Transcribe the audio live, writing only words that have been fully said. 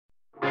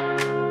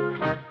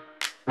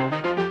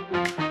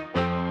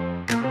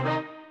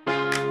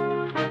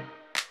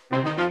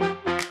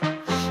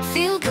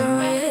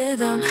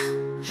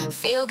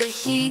feel the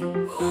heat.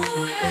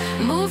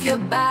 Move your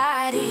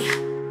body,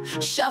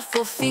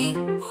 shuffle feet.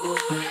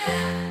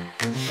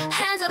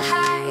 Hands up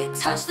high,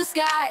 touch the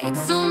sky.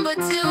 Zumba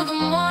till the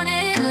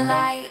morning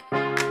light.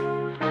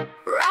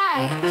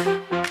 Right.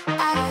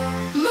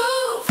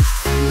 Move,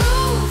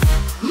 move,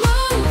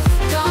 move.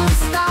 Don't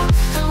stop.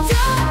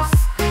 Just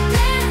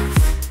dance,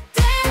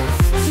 dance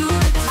to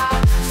the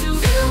top. To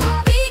feel the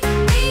beat,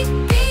 beat,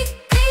 beat,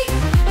 beat.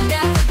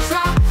 Never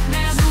drop.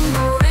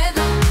 Zumba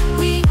rhythm.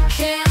 We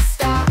can't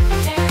stop,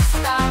 can't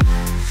stop.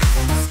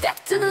 Step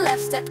to the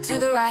left, step to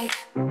the right.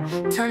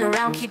 Turn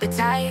around, keep it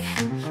tight.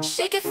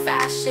 Shake it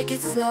fast, shake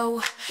it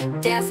slow.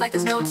 Dance like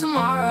there's no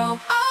tomorrow.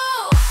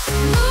 Oh,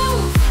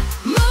 move,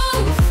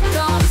 move,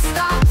 don't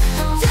stop.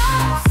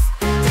 Just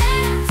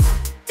dance,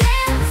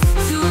 dance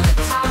to the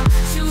top.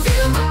 To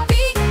feel the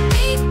beat,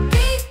 beat,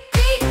 beat,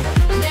 beat.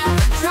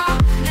 Never drop,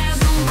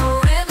 Zumba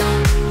rhythm.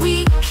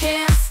 We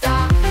can't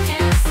stop,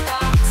 can't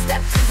stop.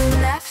 Step to the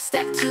left,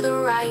 step to the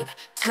right.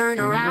 Turn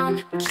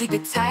around, keep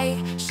it tight.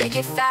 Shake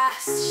it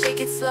fast, shake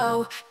it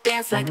slow.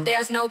 Dance like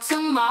there's no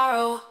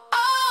tomorrow.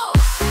 Oh,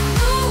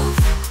 move,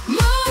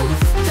 move,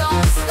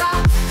 don't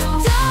stop.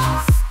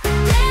 Just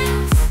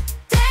dance,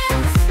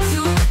 dance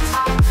to the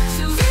top.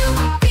 To feel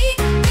the beat,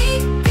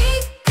 beat,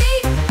 beat,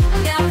 beat.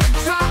 Never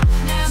drop,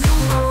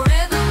 Zumba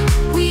rhythm.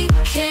 We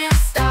can't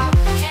stop,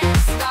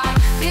 can't stop.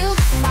 Feel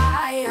the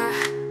fire,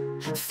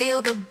 feel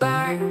the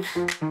burn.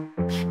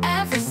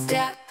 Every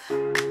step,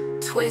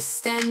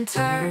 twist and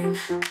turn.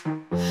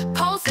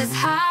 Pulses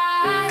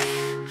high,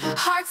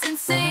 hearts in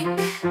sync.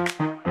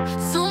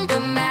 Zumba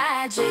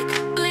magic,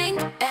 blink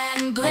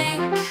and blink.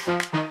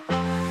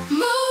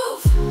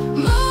 Move,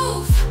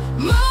 move,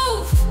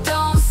 move,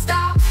 don't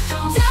stop.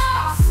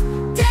 Just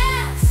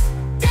dance,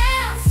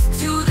 dance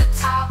to the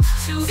top.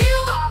 To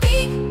feel the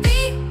beat,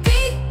 beat,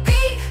 beat,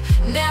 beat.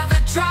 Never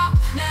drop,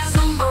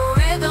 Zumba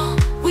rhythm.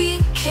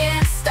 We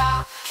can't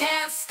stop,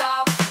 can't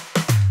stop.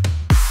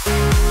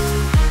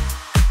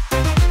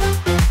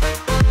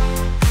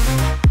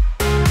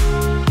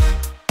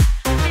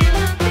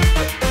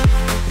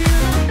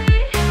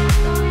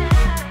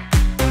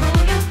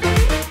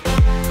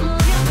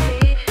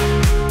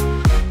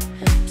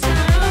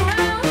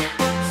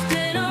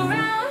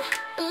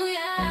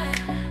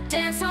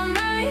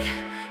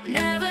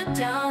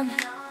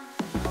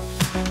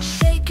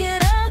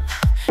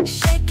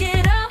 Shake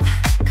it up,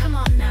 come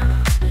on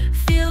now.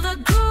 Feel the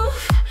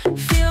groove,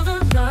 feel the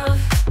love.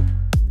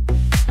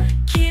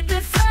 Keep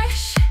it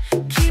fresh,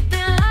 keep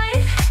it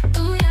light.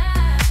 Ooh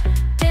yeah,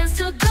 dance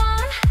till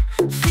dawn,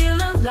 feel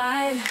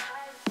alive.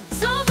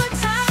 Zumba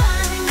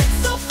time, it's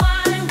so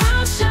fine,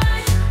 we'll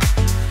shine.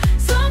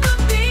 Zumba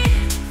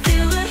beat,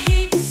 feel the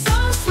heat, so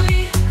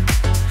sweet.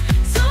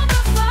 Zumba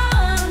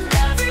fun,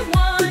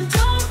 everyone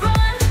don't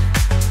run.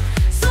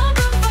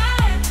 Zumba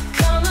vibe,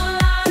 come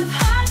alive,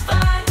 high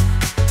five.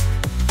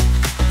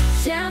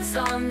 Dance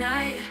all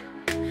night,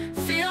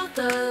 feel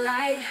the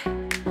light.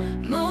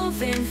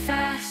 Moving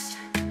fast,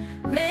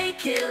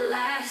 make it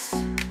last.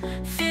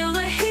 Feel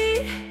the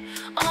heat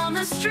on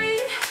the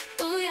street.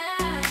 Ooh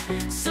yeah,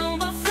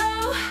 Zumba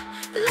flow,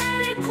 let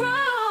it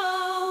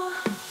grow.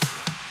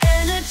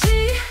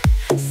 Energy,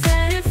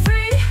 set it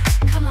free.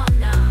 Come on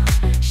now,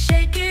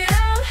 shake it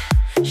out,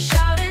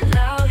 shout it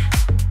loud.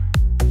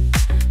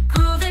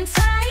 Grooving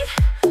tight,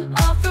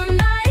 all through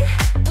night.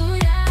 Ooh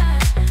yeah,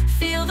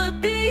 feel the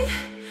beat,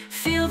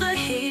 feel the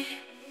heat.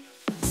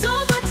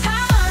 Zumba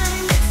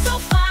time, it's so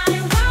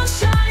fine, we'll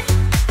shine.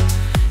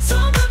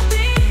 Zumba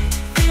beat,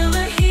 feel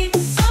the heat,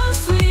 so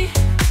sweet.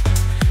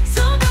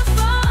 Zumba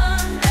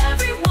fun,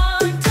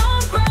 everyone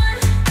don't run.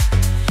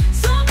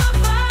 Zumba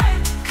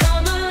vibe,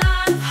 come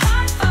alive,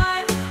 high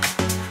five.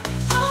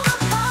 Zumba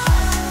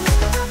vibe,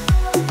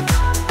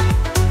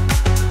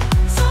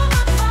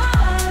 Zumba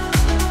vibe,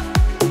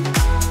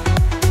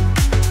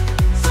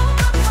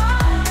 Zumba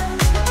vibe,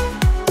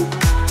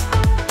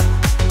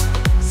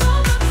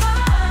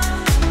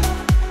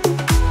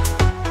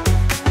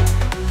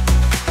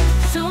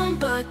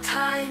 Zumba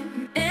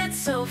time, it's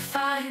so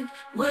fine,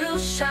 we'll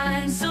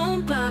shine.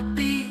 Zumba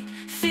beat,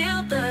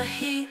 feel the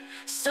heat,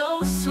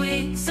 so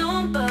sweet.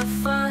 Zumba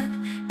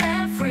fun,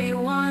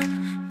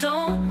 everyone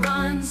don't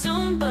run.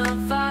 Zumba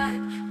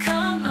vibe,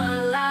 come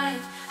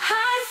alive,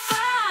 high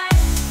five.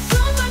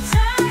 Zumba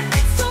time,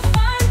 it's so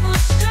fine,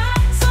 we'll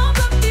shine.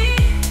 Zumba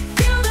beat,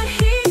 feel the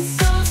heat,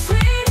 so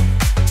sweet.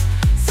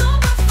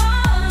 Zumba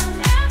fun,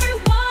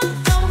 everyone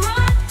don't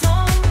run,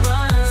 don't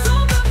run.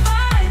 Zumba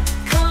vibe,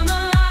 come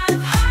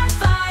alive, high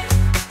five,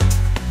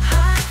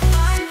 high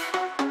five.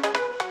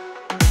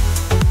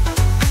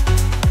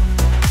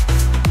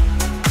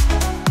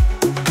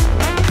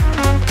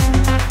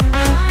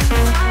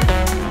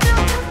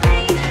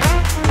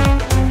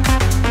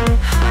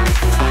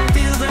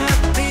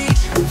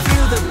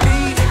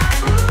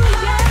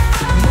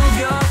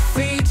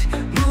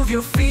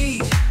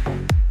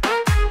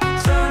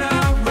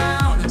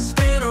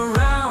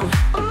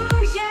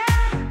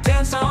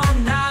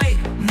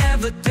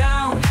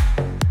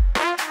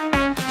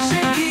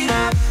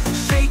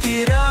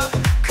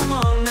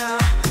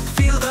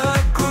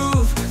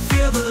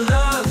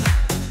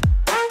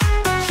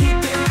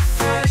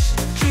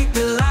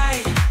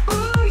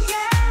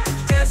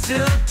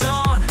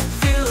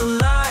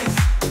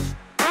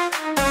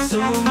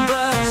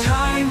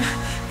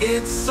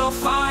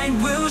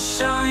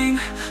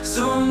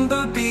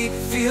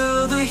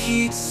 feel the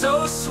heat,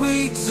 so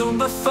sweet.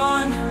 Zumba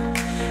fun,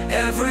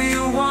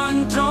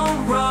 everyone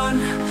don't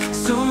run.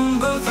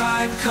 Zumba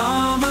vibe,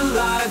 come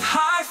alive,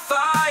 high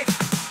five.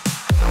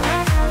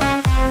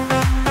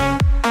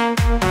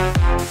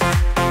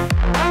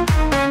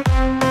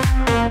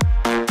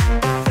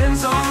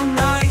 Dance all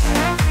night,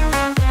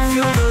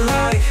 feel the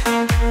light,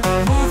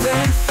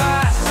 moving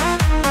fast,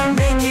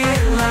 make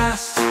it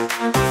last.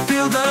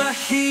 Feel the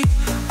heat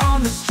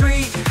on the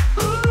street.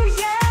 Ooh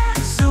yeah,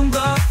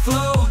 Zumba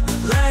flow,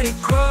 let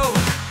it grow.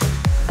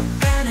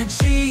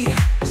 Energy,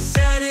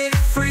 set it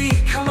free.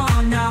 Come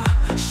on now,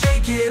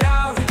 shake it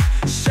out,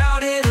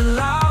 shout it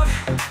loud.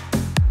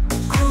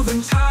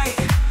 Grooving tight,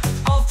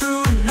 all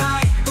through the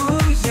night.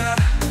 Ooh yeah,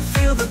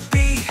 feel the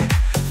beat,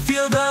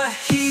 feel the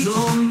heat.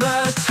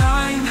 Zumba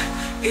time,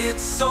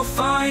 it's so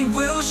fine,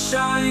 we'll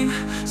shine.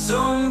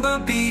 Zumba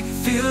beat,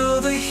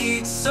 feel the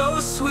heat, so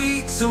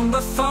sweet.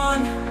 Zumba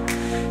fun,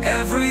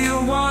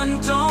 everyone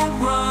don't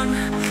run.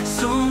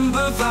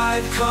 Zumba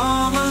vibe,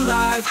 come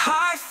alive,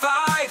 high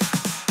five.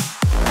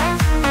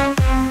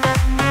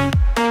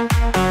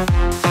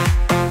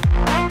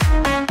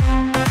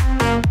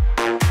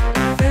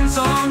 Dance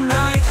all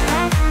night,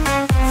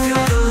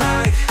 feel the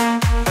light,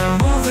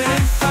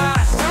 moving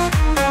fast,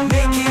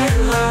 make it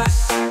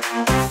last.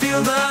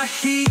 Feel the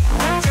heat.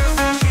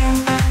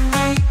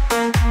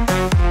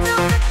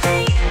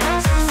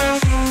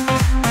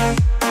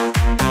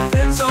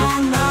 Dance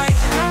all night,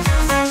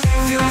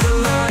 feel the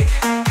light,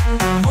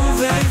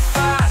 moving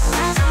fast,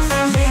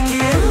 make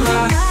it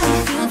last.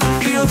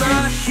 Feel the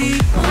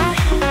heat.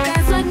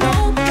 Dance like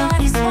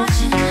nobody's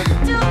watching.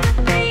 Do the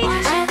beat.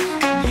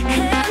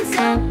 Hands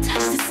up,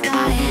 touch the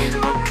sky.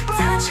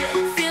 Touch it.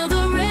 Feel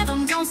the rhythm,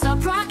 don't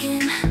stop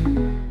rocking.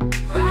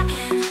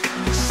 Rocking.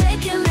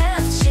 Shake it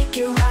left, shake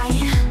it right.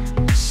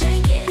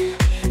 Shake it.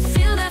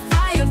 Feel that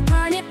fire,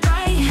 burn it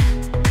bright.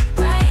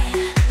 Bright.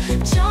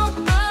 Jump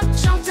up,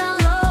 jump down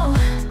low.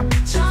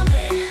 Jump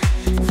it.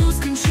 Lose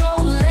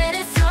control, let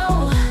it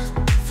flow.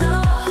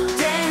 Flow.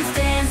 Dance,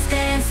 dance,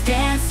 dance,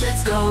 dance.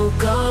 Let's go,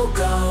 go,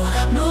 go.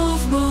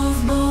 Move,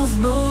 move, move,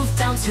 move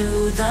down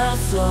to the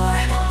floor.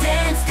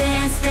 Dance,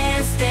 dance,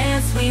 dance,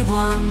 dance. We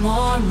want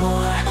more,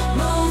 more.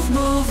 Move,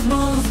 move,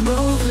 move,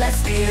 move. Let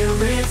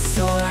spirit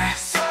soar.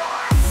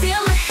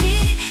 Feel the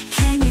heat,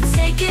 can you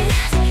take it?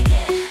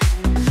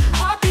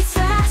 Heartbeats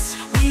fast,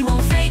 we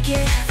won't fake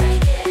it.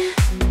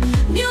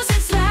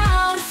 Music's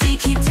loud, feet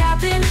keep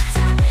tapping.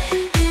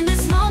 In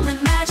this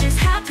moment, magic's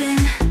happen.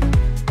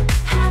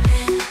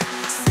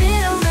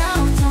 Spin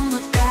around, don't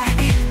look back.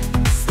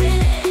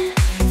 Spin it,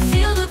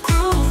 feel the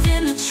groove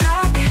in the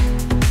track.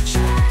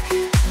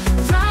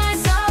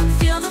 Rise up,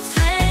 feel the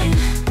flame.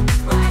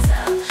 Rise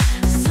up,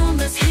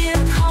 Zumba's here,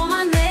 call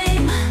my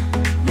name.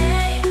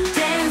 Dance,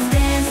 dance,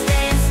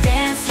 dance,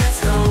 dance, let's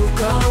go,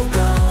 go,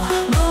 go.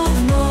 Move,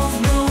 move,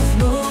 move,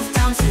 move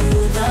down to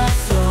the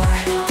floor.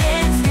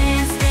 Dance,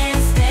 dance,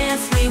 dance,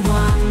 dance, we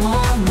want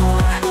more,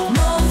 more.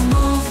 Move,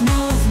 move,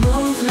 move,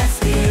 move, let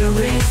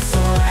spirit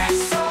soar.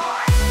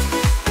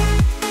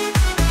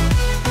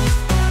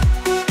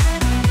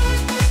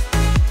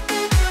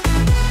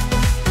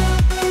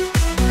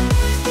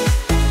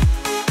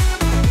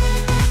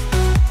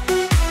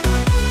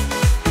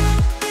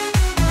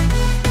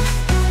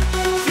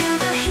 Feel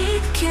the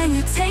heat, can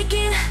you take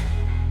it?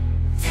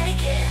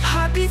 Take it.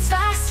 Heartbeats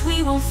fast,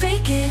 we won't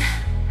fake it.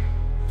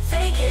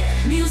 Fake it.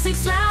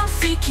 Music's loud,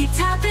 feet keep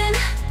tapping.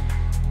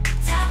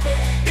 Tap it.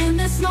 In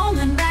this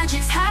moment,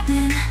 magic's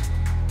happen.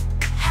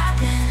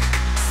 Happen.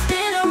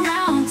 Spin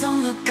around,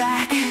 don't look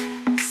back.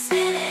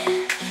 Spin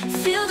it.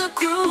 Feel the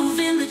groove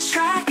in the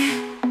track.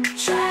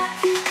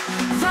 Track.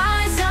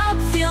 Rise up,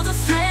 feel the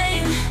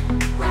flame.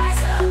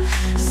 Rise up.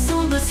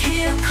 Zumba's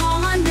here, call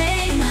my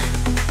name.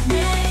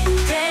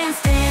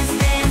 Dance, dance,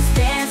 dance,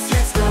 dance,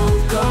 let's go,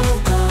 go,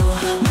 go.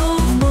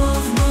 Move,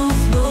 move, move,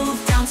 move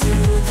down to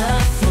the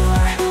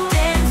floor.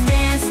 Dance,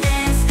 dance,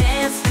 dance,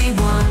 dance, we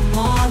want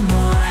more,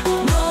 more.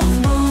 Move,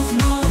 move,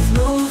 move,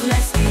 move,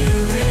 let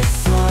spirit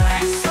soar.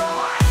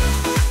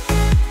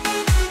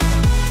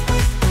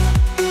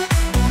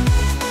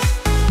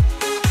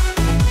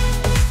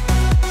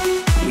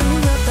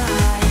 Move your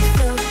body,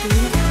 feel the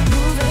beat,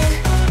 move it.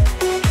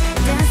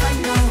 Dance like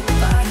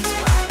nobody's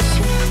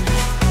watching.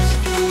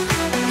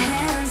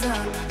 Hands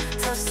up,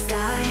 touch the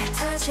sky,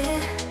 touch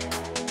it.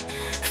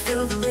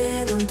 Feel the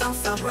rhythm, don't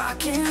stop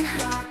rocking.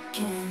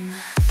 Rocking.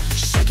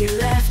 Shake it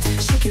left,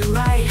 shake it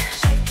right.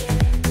 Shake it.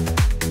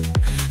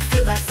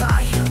 Feel that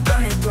fire,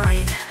 burn it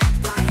bright.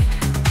 Bright.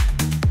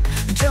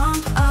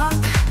 Jump up,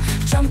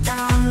 jump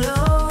down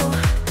low.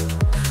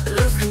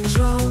 Lose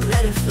control,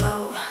 let it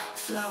flow.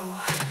 Flow.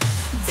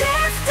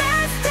 Dance,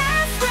 dance,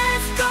 dance,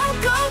 let's go,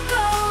 go,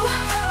 go.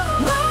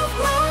 Move,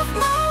 move,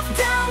 move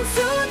down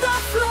to the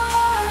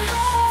floor.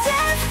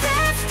 Dance,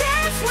 dance,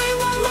 dance, we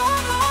want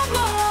more, more,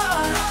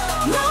 more.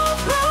 Move,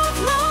 move,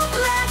 move,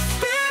 let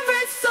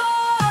spirit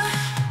soar.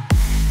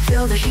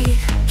 Feel the heat,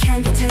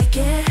 can you take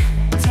it?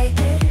 Take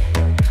it.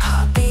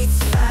 Heartbeats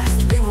fast,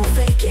 we won't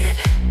fake it.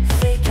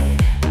 Fake it.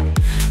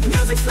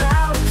 Music's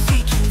loud,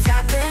 feet keep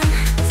tapping.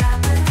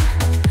 Tapping.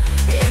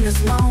 In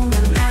this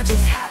moment,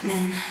 magic's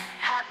happening.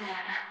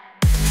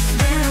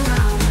 Spin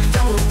around,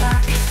 don't look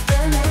back.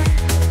 Spin it.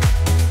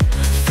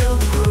 Feel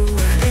the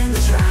groove in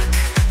the track.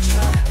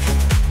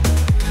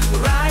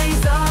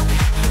 Rise up,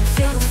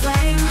 feel the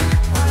flame.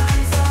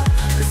 Rise up,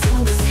 the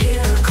Zumba's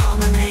here to call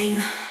my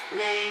name.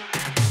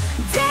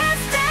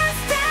 Dance,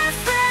 dance, dance,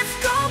 let's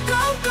go,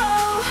 go, go.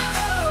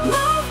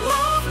 Move,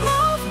 move,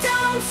 move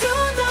down to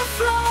the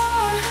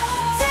floor.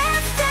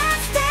 Dance,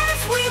 dance,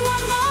 dance, we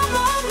want more,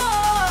 more,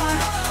 more.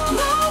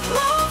 Move,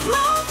 move,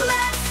 move,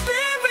 let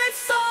spirit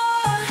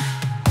soar.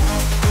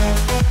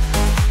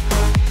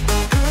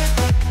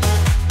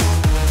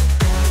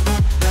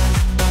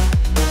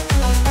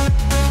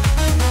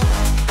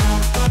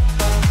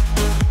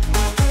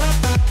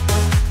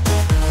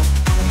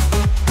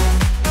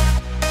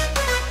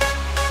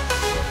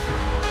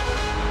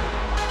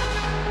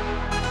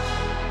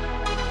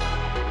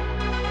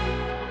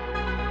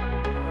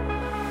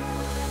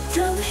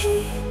 Feel the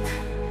heat,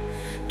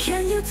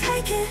 can you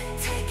take it?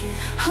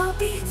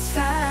 Heartbeats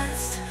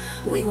fast,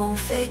 we won't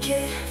fake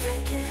it.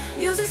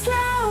 Music's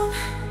loud,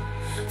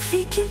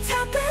 feet keep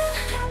tapping.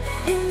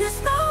 In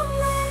this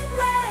moment,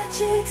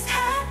 magic's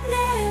happening.